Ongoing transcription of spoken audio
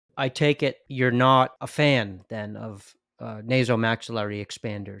I take it you're not a fan then of nasomaxillary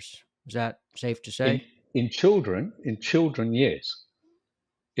expanders. Is that safe to In say? children, yes.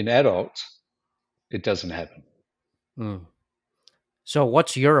 In adults, it doesn't happen. Mm. So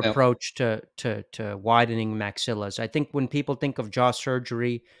what's your Now, approach to widening maxillas? I think when people think of jaw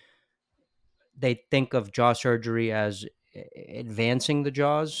surgery, they think of jaw surgery as advancing the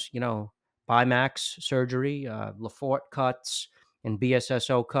jaws, Bimax surgery, Lafort cuts and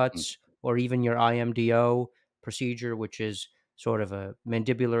BSSO mm, cuts, or even your IMDO procedure, which is sort of a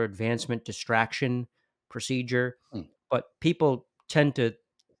mandibular advancement distraction procedure. mm, But people tend to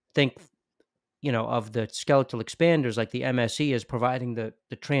think, of the skeletal expanders like the MSE as providing the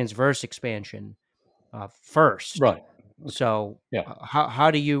transverse expansion first. right. Okay. So Yeah.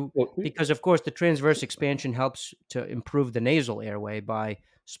 how do you, Well, because of course the transverse expansion helps to improve the nasal airway by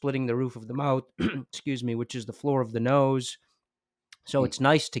splitting the roof of the mouth, excuse me, which is the floor of the nose. So mm, it's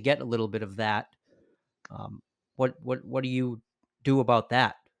nice to get a little bit of that. What do you do about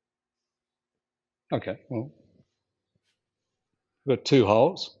that? okay. Well, you've got two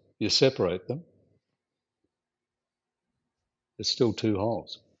holes. You separate them. There's still two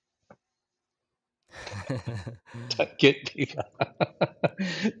holes. Don't get bigger.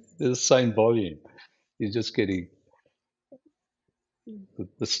 They're the same volume. You're just getting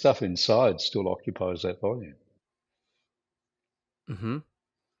the stuff inside still occupies that volume. Hmm.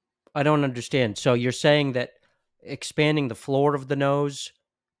 I don't understand. So you're saying that expanding the floor of the nose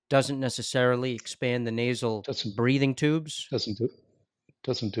doesn't necessarily expand the nasal Doesn't breathing tubes? doesn't do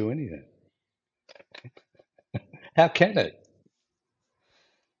doesn't do anything. How can it?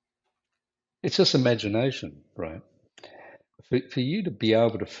 It's just imagination, right? For you to be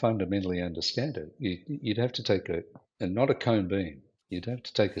able to fundamentally understand it, you'd have to take and not a cone beam, you'd have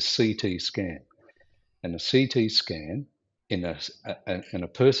to take a CT scan. And a CT scan in a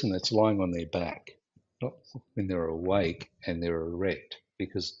person that's lying on their back, not when they're awake and they're erect,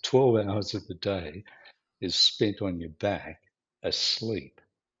 because 12 hours of the day is spent on your back asleep,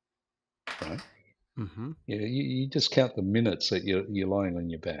 right? Hmm. You just count the minutes that you're lying on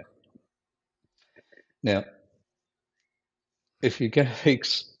your back. Now, if you go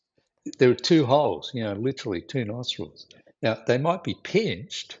there are two holes, literally two nostrils. Now, they might be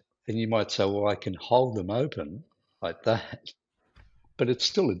pinched, and you might say, well, I can hold them open like that, but it's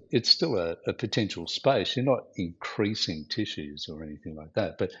still a potential space. You're not increasing tissues or anything like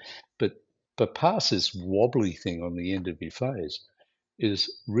that. But past this wobbly thing on the end of your face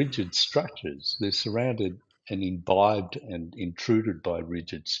is rigid structures. They're surrounded and imbibed and intruded by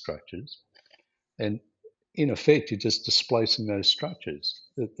rigid structures. And in effect, you're just displacing those structures.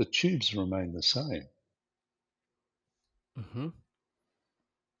 The tubes remain the same. Hmm.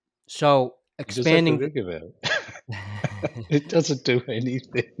 So You just have to expanding think about it. It doesn't do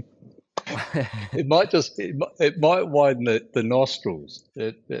anything. It might widen the nostrils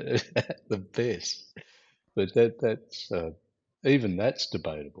at the best, but even that's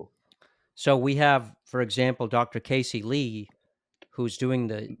debatable. So we have, for example, Dr. Casey Lee, who's doing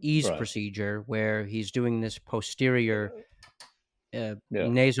the ease Right. procedure, where he's doing this posterior Yeah.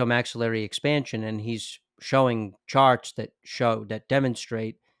 nasomaxillary expansion, and he's showing charts that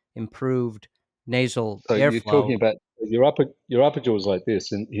demonstrate improved nasal So you're talking airflow. about your upper jaw is like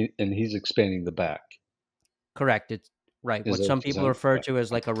this, and he's expanding the back. Correct. It's right. Is What that some what you're people saying? refer Yeah. to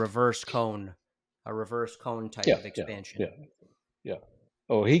as like Okay. a reverse cone type Yeah. of Yeah. expansion. Yeah. Yeah.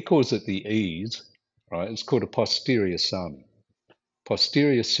 Oh, he calls it the ease, right? It's called a posterior sum,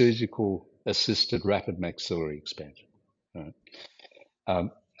 posterior surgical assisted rapid maxillary expansion. Right?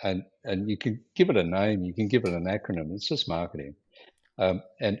 Um, and you can give it a name, you can give it an acronym. It's just marketing.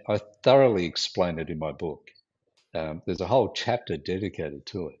 And I thoroughly explain it in my book. There's a whole chapter dedicated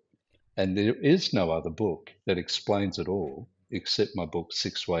to it. And there is no other book that explains it all except my book,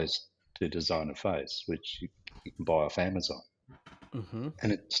 Six Ways to Design a Face, which you can buy off Amazon. Hmm.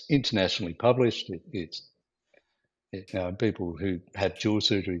 And it's internationally published. People who have jaw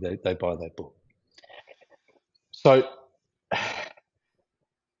surgery, they buy that book. So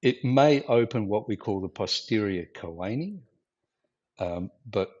it may open what we call the posterior choane,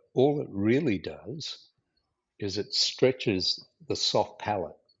 but all it really does is it stretches the soft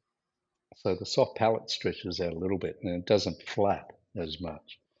palate. So the soft palate stretches out a little bit and it doesn't flap as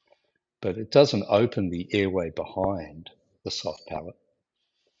much, but it doesn't open the airway behind the soft palate.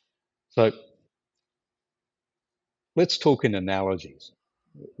 So let's talk in analogies.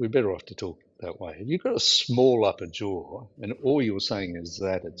 We're better off to talk that way. If you've got a small upper jaw and all you're saying is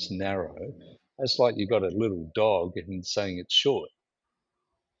that it's narrow, that's like you've got a little dog and saying it's short,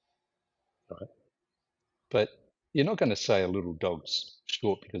 right? But You're not going to say a little dog's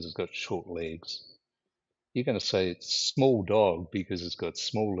short because it's got short legs. You're going to say it's small dog because it's got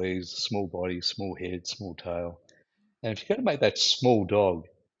small legs, small body, small head, small tail. And if you're going to make that small dog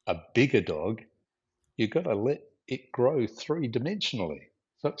a bigger dog, you've got to let it grow three-dimensionally.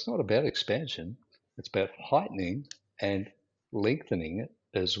 So it's not about expansion, it's about heightening and lengthening it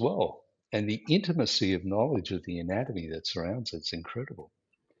as well. And the intimacy of knowledge of the anatomy that surrounds it's incredible.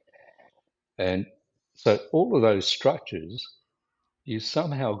 And so all of those structures you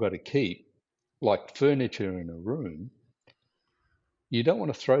somehow got to keep, like furniture in a room. You don't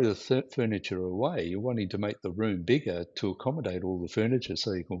want to throw the furniture away. You're wanting to make the room bigger to accommodate all the furniture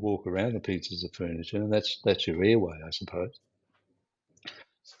so you can walk around the pieces of furniture, and that's your airway, I suppose.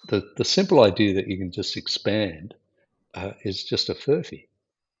 The simple idea that you can just expand is just a furphy.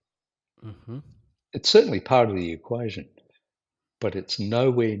 Mm-hmm. It's certainly part of the equation, but it's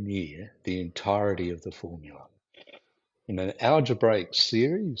nowhere near the entirety of the formula. In an algebraic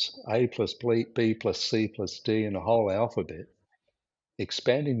series, A plus B plus C plus D and a whole alphabet,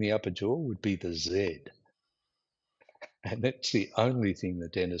 expanding the upper jaw would be the Z. And that's the only thing the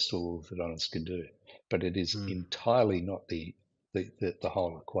dentist or orthodontist can do. But it is Mm. entirely not the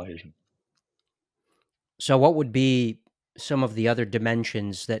whole equation. So, what would be some of the other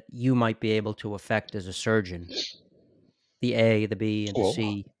dimensions that you might be able to affect as a surgeon? The A, the B, and the Well,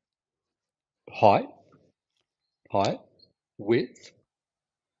 C. height, width,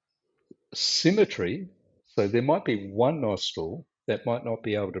 symmetry. So there might be one nostril that might not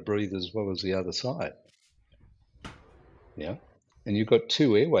be able to breathe as well as the other side. Yeah. And you've got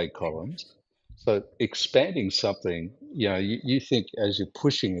two airway columns. So expanding something, you think as you're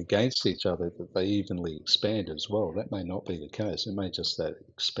pushing against each other that they evenly expand as well. That may not be the case. It may just that it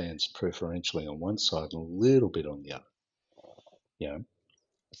expands preferentially on one side and a little bit on the other. Yeah.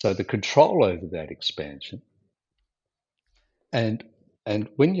 So the control over that expansion, and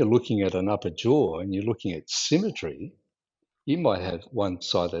when you're looking at an upper jaw and you're looking at symmetry, you might have one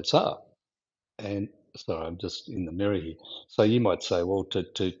side that's up. And sorry, I'm just in the mirror here. So you might say, well,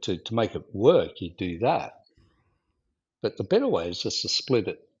 to make it work, you do that. But the better way is just to split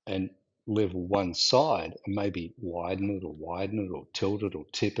it and level one side and maybe widen it or tilt it or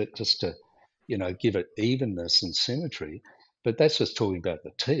tip it just to, give it evenness and symmetry. But that's just talking about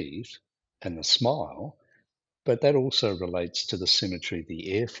the teeth and the smile. But that also relates to the symmetry of the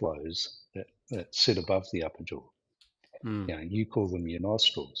airflows that sit above the upper jaw. Mm. You call them your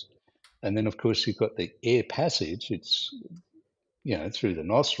nostrils. And then, of course, you've got the air passage. It's through the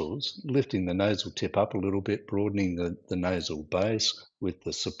nostrils, lifting the nasal tip up a little bit, broadening the nasal base with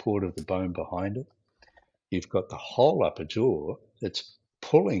the support of the bone behind it. You've got the whole upper jaw that's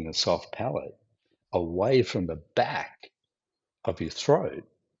pulling the soft palate away from the back of your throat.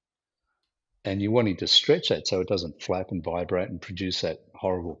 And you're wanting to stretch that so it doesn't flap and vibrate and produce that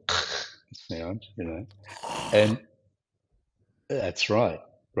horrible sound, And that's right.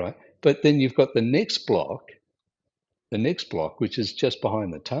 But then you've got the next block, which is just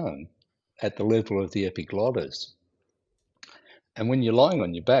behind the tongue at the level of the epiglottis. And when you're lying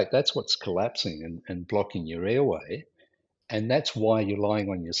on your back, that's what's collapsing and blocking your airway. And that's why you're lying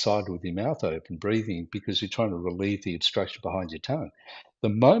on your side with your mouth open, breathing, because you're trying to relieve the obstruction behind your tongue. The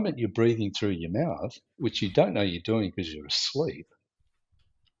moment you're breathing through your mouth, which you don't know you're doing because you're asleep,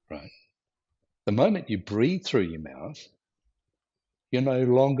 right? The moment you breathe through your mouth, you're no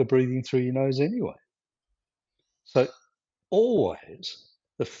longer breathing through your nose anyway. So always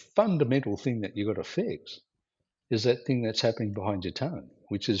the fundamental thing that you've got to fix is that thing that's happening behind your tongue,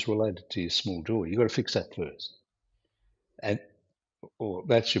 which is related to your small jaw. You've got to fix that first. And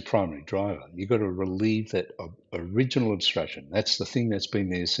that's your primary driver. You've got to relieve that original obstruction. That's the thing that's been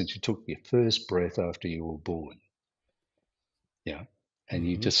there since you took your first breath after you were born. Yeah. And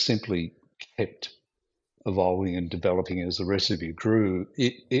you Mm-hmm. just simply kept evolving and developing as the rest of you grew.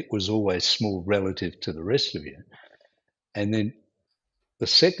 It was always small relative to the rest of you. And then the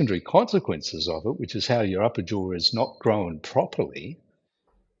secondary consequences of it, which is how your upper jaw is not grown properly,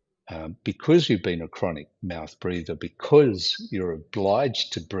 because you've been a chronic mouth breather, because you're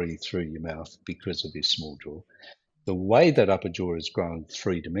obliged to breathe through your mouth because of your small jaw, the way that upper jaw is grown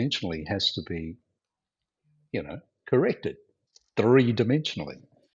three-dimensionally has to be, corrected three-dimensionally.